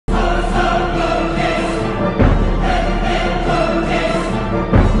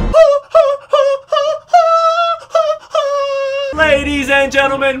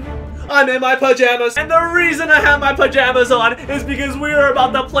gentlemen, I'm in my pajamas, and the reason I have my pajamas on is because we're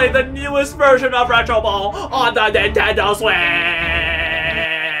about to play the newest version of Retro Ball on the Nintendo Switch.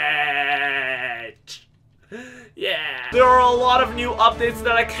 Yeah. There are a lot of new updates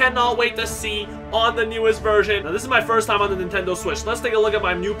that I cannot wait to see on the newest version. Now, this is my first time on the Nintendo Switch. Let's take a look at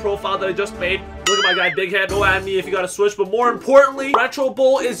my new profile that I just made. Look at my guy, Big Head. Go at me if you got a Switch. But more importantly, Retro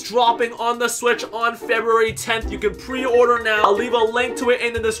Bowl is dropping on the Switch on February 10th. You can pre-order now. I'll leave a link to it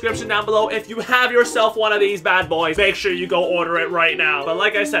in the description down below. If you have yourself one of these bad boys, make sure you go order it right now. But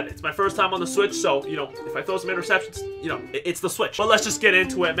like I said, it's my first time on the Switch, so, you know, if I throw some interceptions, you know, it's the Switch. But let's just get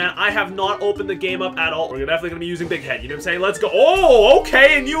into it, man. I have not opened the game up at all. We're definitely going to be using Big Head, you know what I'm saying? Let's go. Oh,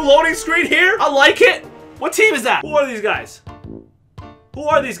 okay, a new loading screen here. I like it. What team is that? Who are these guys? Who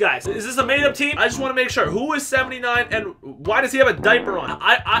are these guys? Is this a made-up team? I just want to make sure. Who is 79 and why does he have a diaper on?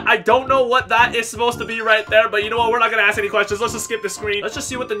 I don't know what that is supposed to be right there, but you know what? We're not going to ask any questions. Let's just skip the screen. Let's just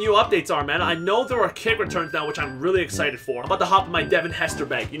see what the new updates are, man. I know there are kick returns now, which I'm really excited for. I'm about to hop in my Devin Hester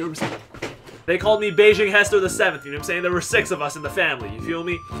bag. You know what I'm saying? They called me Beijing Hester the 7th. You know what I'm saying? There were 6 of us in the family. You feel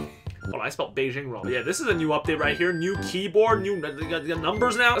me? Hold on, I spelled Beijing wrong. Yeah, this is a new update right here. New keyboard, new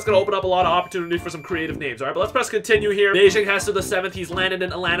numbers now. That's gonna open up a lot of opportunity for some creative names. All right, but let's press continue here. Beijing Hester the 7th. He's landed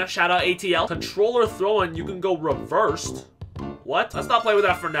in Atlanta. Shout out ATL. Controller throwing. You can go reversed. What? Let's not play with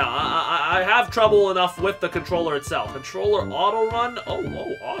that for now. I have trouble enough with the controller itself. Controller auto run. Oh,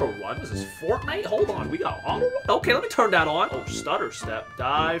 auto run. This is Fortnite. Hold on. We got auto run. Okay, let me turn that on. Oh, stutter step.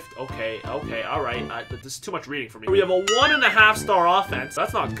 Dive. Okay, all right. This is too much reading for me. We have a 1.5 star offense.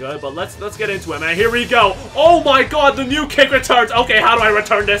 That's not good, but let's get into it, man. Here we go. Oh my god, the new kick returns. Okay, how do I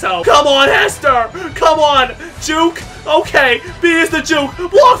return this out? Come on, Hester. Come on. Juke. Okay, B is the juke.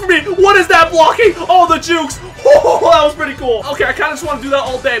 Block for me. What is that blocking? Oh, the jukes. Oh, that was pretty cool. Okay, I kind of just want to do that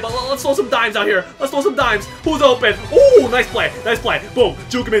all day, but let's throw some dimes out here. Let's throw some dimes. Who's open? Oh, nice play. Nice play. Boom.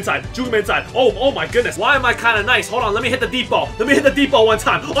 Juke him inside. Juke him inside. Oh my goodness. Why am I kind of nice? Hold on. Let me hit the deep ball. Let me hit the deep ball one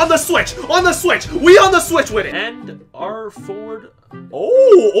time. On the Switch. On the Switch. We on the Switch with it. And our forward.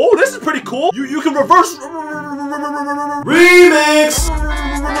 Oh, this is pretty cool. You can reverse. Remix.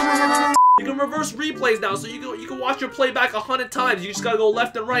 You can reverse replays now, so you can watch your playback 100 times. You just gotta go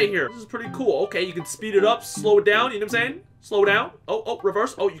left and right here. This is pretty cool. Okay, you can speed it up, slow it down. You know what I'm saying? Slow down. Oh,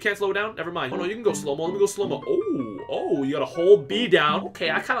 reverse. Oh, you can't slow down? Never mind. Oh, no, you can go slow-mo. Let me go slow-mo. Oh, you gotta hold B down.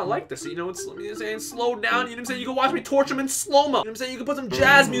 Okay, I kind of like this. You know what I'm saying? Slow down. You know what I'm saying? You can watch me torch him in slow-mo. You know what I'm saying? You can put some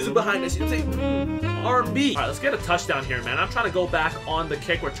jazz music behind this. You know what I'm saying? R&B. All right, let's get a touchdown here, man. I'm trying to go back on the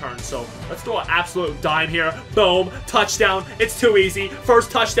kick return, so let's throw an absolute dime here. Boom. Touchdown. It's too easy. First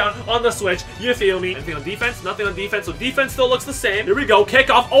touchdown on the Switch. You feel me? Anything on defense? Nothing on defense, so defense still looks the same. Here we go.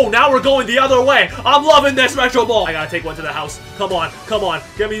 Kickoff. Oh, now we're going the other way. I'm loving this Retro Ball. I gotta take one to the house. Come on.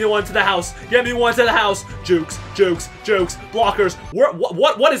 Get me one to the house. Get me one to the house. Jukes. Blockers.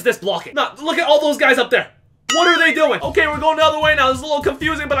 What is this blocking? No, look at all those guys up there. What are they doing? Okay, we're going the other way now. This is a little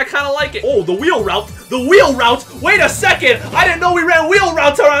confusing, but I kind of like it. Oh, the wheel route. The wheel route. Wait a second. I didn't know we ran wheel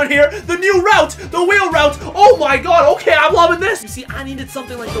routes around here. The new route. The wheel route. Oh my god. Okay, I'm loving this. You see, I needed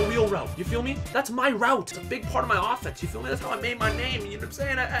something like the wheel route. You feel me? That's my route. It's a big part of my offense. You feel me? That's how I made my name. You know what I'm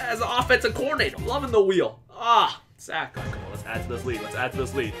saying? As an offensive coordinator. I'm loving the wheel. Zach. Come on, let's add to this lead. Let's add to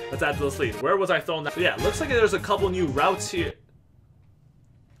this lead. Where was I throwing that? So yeah, looks like there's a couple new routes here.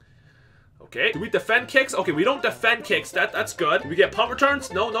 Okay, do we defend kicks? Okay, we don't defend kicks. That's good. Do we get punt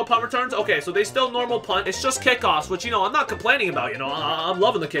returns? No punt returns. Okay, so they still normal punt. It's just kickoffs, which, you know, I'm not complaining about. You know, I'm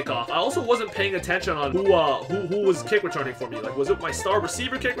loving the kickoff. I also wasn't paying attention on who was kick returning for me. Like, was it my star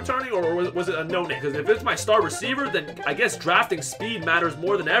receiver kick returning, or was it a no-name? Because if it's my star receiver, then I guess drafting speed matters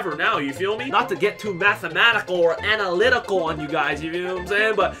more than ever now. You feel me? Not to get too mathematical or analytical on you guys. You know what I'm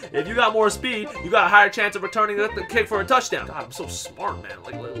saying? But if you got more speed, you got a higher chance of returning the kick for a touchdown. God, I'm so smart, man.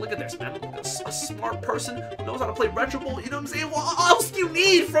 Like, look at this, man. A smart person who knows how to play Retro Ball. You know what I'm saying? What else do you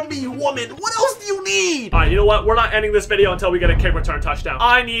need from me, woman? What else do you need? All right, you know what? We're not ending this video until we get a kick return touchdown.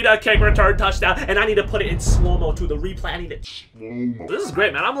 I need a kick return touchdown, and I need to put it in slow-mo to the replay. I need it slow-mo. This is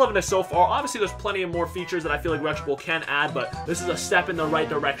great, man. I'm loving this so far. Obviously, there's plenty of more features that I feel like Retro Ball can add, but this is a step in the right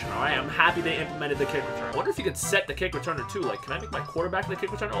direction, all right? I'm happy they implemented the kick return. I wonder if you can set the kick returner, too. Like, can I make my quarterback the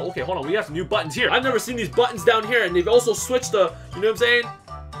kick returner? Oh, okay, hold on. We have some new buttons here. I've never seen these buttons down here, and they've also switched the, you know what I'm saying?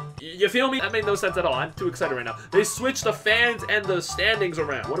 You feel me? That made no sense at all. I'm too excited right now. They switched the fans and the standings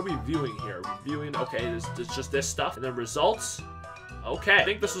around. What are we viewing here? We're viewing, okay, there's just this stuff. And then results. Okay, I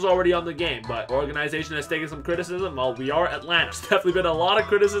think this was already on the game, but organization has taken some criticism. Well, we are Atlanta. There's definitely been a lot of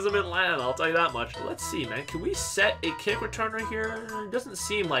criticism in Atlanta, I'll tell you that much. But let's see, man. Can we set a kick returner here? It doesn't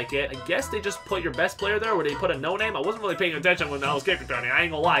seem like it. I guess they just put your best player there, or they put a no-name. I wasn't really paying attention when I was kick returning. I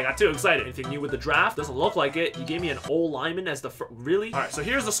ain't gonna lie, I got too excited. Anything new with the draft? Doesn't look like it. You gave me an O-lineman as the really? All right, so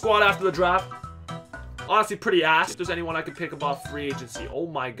here's the squad after the draft. Honestly, pretty ass. If there's anyone I could pick up off free agency. Oh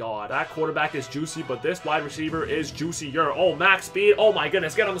my god. That quarterback is juicy, but this wide receiver is juicier. Oh, max speed. Oh my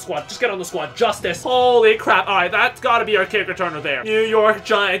goodness. Get on the squad. Just get on the squad. Justice. Holy crap. Alright, that's gotta be our kick returner there. New York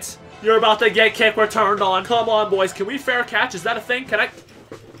Giants. You're about to get kick returned on. Come on, boys. Can we fair catch? Is that a thing? Can I?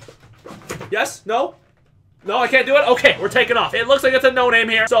 Yes? No? No, I can't do it? Okay, we're taking off. It looks like it's a no-name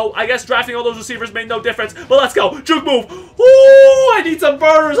here, so I guess drafting all those receivers made no difference. But let's go. Juke move. Ooh, I need some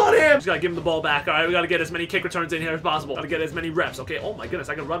burners on him. Just gotta give him the ball back. All right, we gotta get as many kick returns in here as possible. Gotta get as many reps. Okay, oh my goodness,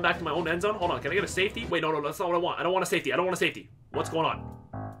 I can run back to my own end zone. Hold on, can I get a safety? Wait, no, that's not what I want. I don't want a safety. I don't want a safety. What's going on?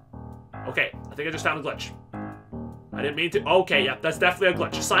 Okay, I think I just found a glitch. I didn't mean to. Okay, yeah, that's definitely a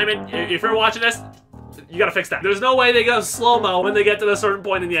glitch. Simon, if you're watching this, you gotta fix that. There's no way they go slow-mo when they get to a certain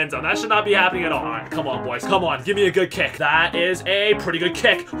point in the end zone. That should not be happening at all. All right, come on, boys. Come on. Give me a good kick. That is a pretty good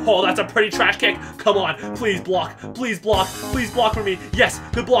kick. Oh, that's a pretty trash kick. Come on. Please block. Please block. Please block for me. Yes.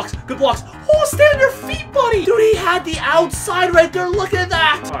 Good blocks. Good blocks. Oh, stand on your feet, buddy. Dude, he had the outside right there. Look at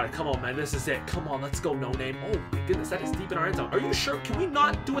that. All right, come on, man. This is it. Come on. Let's go, no name. Oh, my goodness. That is deep in our end zone. Are you sure? Can we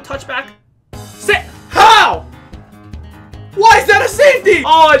not do a touchback? Sit. How? Why is that a safety?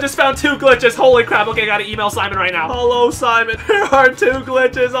 Oh, I just found 2 glitches. Holy crap. Okay, I gotta email Simon right now. Hello, Simon. There are 2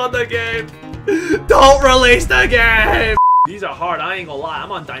 glitches on the game. Don't release the game. These are hard. I ain't gonna lie.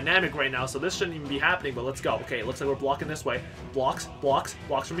 I'm on dynamic right now, so this shouldn't even be happening, but let's go. Okay, it looks like we're blocking this way. Blocks, blocks,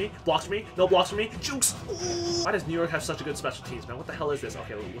 blocks for me, blocks for me, no blocks for me. Jukes. Ooh. Why does New York have such a good special teams, man? What the hell is this?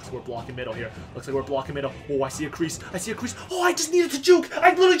 Okay, looks like we're blocking middle here. Looks like we're blocking middle. Oh, I see a crease. I see a crease. Oh, I just needed to juke.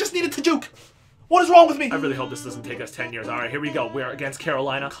 I literally just needed to juke. What is wrong with me? I really hope this doesn't take us 10 years. All right, here we go. We're against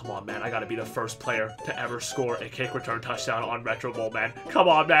Carolina. Come on, man. I gotta be the first player to ever score a kick return touchdown on Retro Bowl, man. Come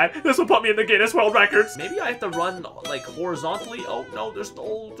on, man. This will put me in the Guinness World Records. Maybe I have to run, like, horizontally. Oh, no. There's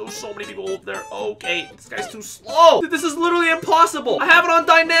so many people over there. Okay. This guy's too slow. This is literally impossible. I have it on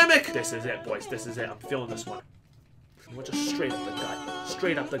dynamic. This is it, boys. This is it. I'm feeling this one. We're just straight up the gut.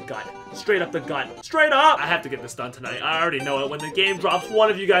 Straight up the gut. Straight up the gut. Straight up! I have to get this done tonight. I already know it. When the game drops, one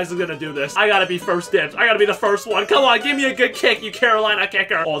of you guys is gonna do this. I gotta be first dibs. I gotta be the first one. Come on, give me a good kick, you Carolina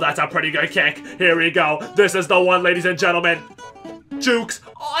kicker. Oh, that's a pretty good kick. Here we go. This is the one, ladies and gentlemen. Jukes.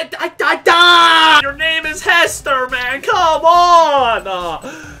 Oh, I died! Your name is Hester, man. Come on!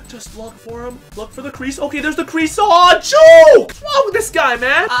 Just look for him. Look for the crease. Okay, there's the crease. Oh, Juke! What's wrong with this guy,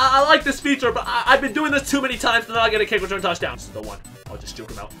 man? I like this feature, but I've been doing this too many times to not get a kick return touchdown. This is the one. I'll just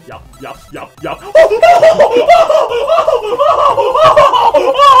juke him out. Yup, yup, yup, yup. Oh,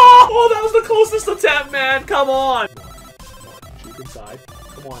 that was the closest attempt, man. Come on. Juke inside.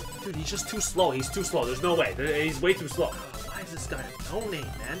 Come on. Dude, he's just too slow. He's too slow. There's no way. He's way too slow. This guy a no-name,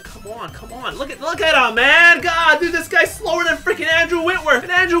 man. Come on, come on. Look at him, man. God, dude, this guy's slower than freaking Andrew Whitworth.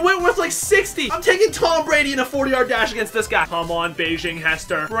 And Andrew Whitworth's like 60. I'm taking Tom Brady in a 40-yard dash against this guy. Come on, Beijing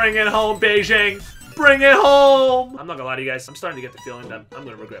Hester. Bring it home, Beijing. Bring it home! I'm not gonna lie to you guys, I'm starting to get the feeling that I'm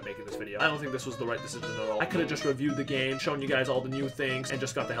gonna regret making this video. I don't think this was the right decision at all. I could have just reviewed the game, shown you guys all the new things, and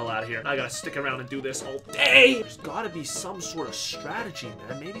just got the hell out of here. I gotta stick around and do this all day! There's gotta be some sort of strategy,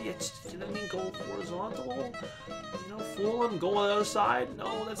 man. Maybe it's, you know what I mean, go horizontal? You know, fool him, go on the other side?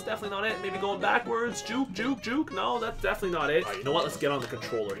 No, that's definitely not it. Maybe going backwards? Juke, juke, juke? No, that's definitely not it. Alright, you know what? Let's get on the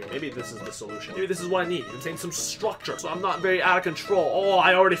controller here. Maybe this is the solution. Maybe this is what I need. I'm saying some structure, so I'm not very out of control. Oh,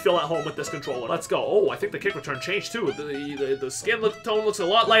 I already feel at home with this controller. Let's go. Oh, I think the kick return changed too. The skin tone looks a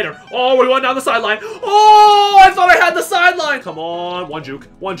lot lighter. Oh, we're going down the sideline. Oh, I thought I had the sideline. Come on, one juke,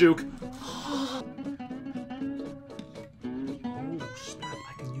 one juke. Oh, snap,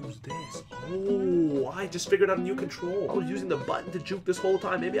 I can use this. Oh, I just figured out a new control. I was using the button to juke this whole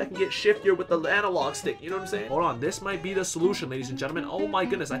time. Maybe I can get shiftier with the analog stick. You know what I'm saying? Hold on, this might be the solution, ladies and gentlemen. Oh my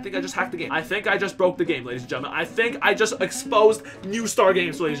goodness, I think I just hacked the game. I think I just broke the game, ladies and gentlemen. I think I just exposed New Star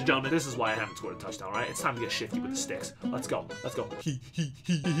Games, ladies and gentlemen. This is why I haven't scored a touchdown, right? It's time to get shifty with the sticks. Let's go. Let's go.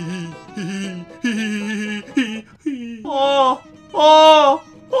 Oh! Oh!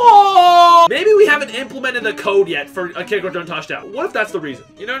 Oh! Maybe we haven't implemented the code yet for a kick return touchdown. What if that's the reason?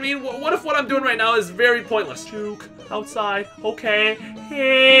 You know what I mean? What if what I'm doing right now is very pointless? Juke, outside, okay.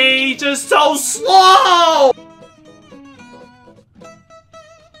 Hey, just so slow!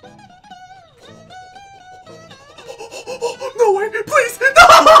 No way, please! No!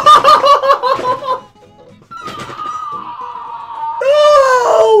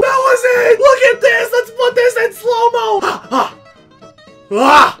 No! That was it! Look at this! Let's put this in slow-mo!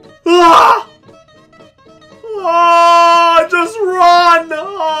 Ah! Ah! Oh, just run!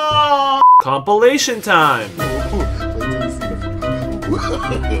 Oh. Compilation time! No,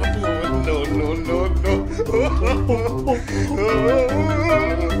 no, no, no.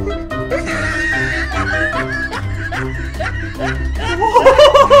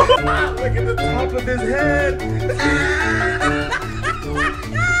 Look at the top of his head.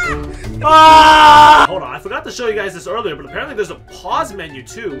 Ah! Hold on, I forgot to show you guys this earlier, but apparently there's a pause menu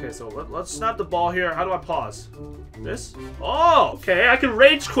too. Okay, so let's snap the ball here. How do I pause? This? Oh, okay, I can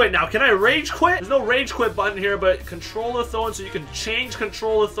rage quit now. Can I rage quit? There's no rage quit button here, but controller throwing, so you can change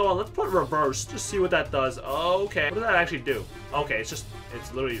controller throwing. Let's put reverse, just see what that does. Okay, what does that actually do? Okay, it's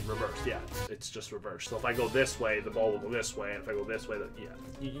literally reversed. Yeah, it's just reversed. So if I go this way, the ball will go this way, and if I go this way, yeah,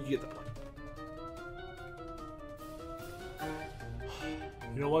 you get the point.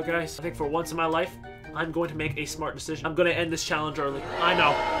 You know what, guys? I think for once in my life, I'm going to make a smart decision. I'm going to end this challenge early. I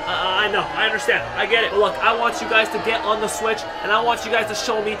know. I know. I understand. I get it. But look, I want you guys to get on the Switch, and I want you guys to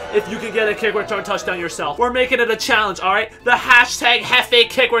show me if you can get a kick return touchdown yourself. We're making it a challenge, all right? The hashtag Jefe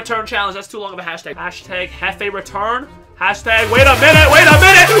kick return challenge. That's too long of a hashtag. Hashtag Jefe return. Hashtag wait a minute. Wait a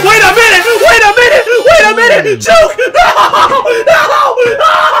minute. Wait a minute. Wait a minute. Wait a minute. Joke. No. No.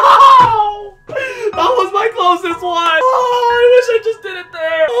 No. That was my closest one. Oh, I wish I just did it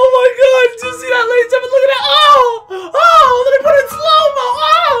there. Oh my god, did you see that, ladies and gentlemen? Look at that. Oh, let me put it in slow-mo.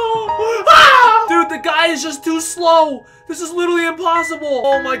 Oh, ah. Dude, the guy is just too slow. This is literally impossible.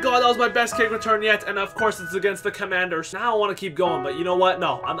 Oh my god, that was my best kick return yet. And of course, it's against the Commanders. Now I want to keep going, but you know what?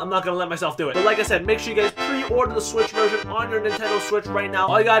 No, I'm not going to let myself do it. But like I said, make sure you guys pre-order the Switch version on your Nintendo Switch right now.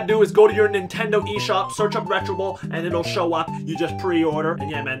 All you gotta do is go to your Nintendo eShop, search up Retro Bowl, and it'll show up. You just pre-order.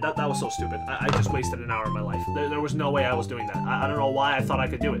 And yeah, man, that was so stupid. I just wasted an hour of my life. There was no way I was doing that. I don't know why I thought I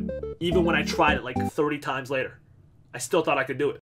could do it. Even when I tried it like 30 times later, I still thought I could do it.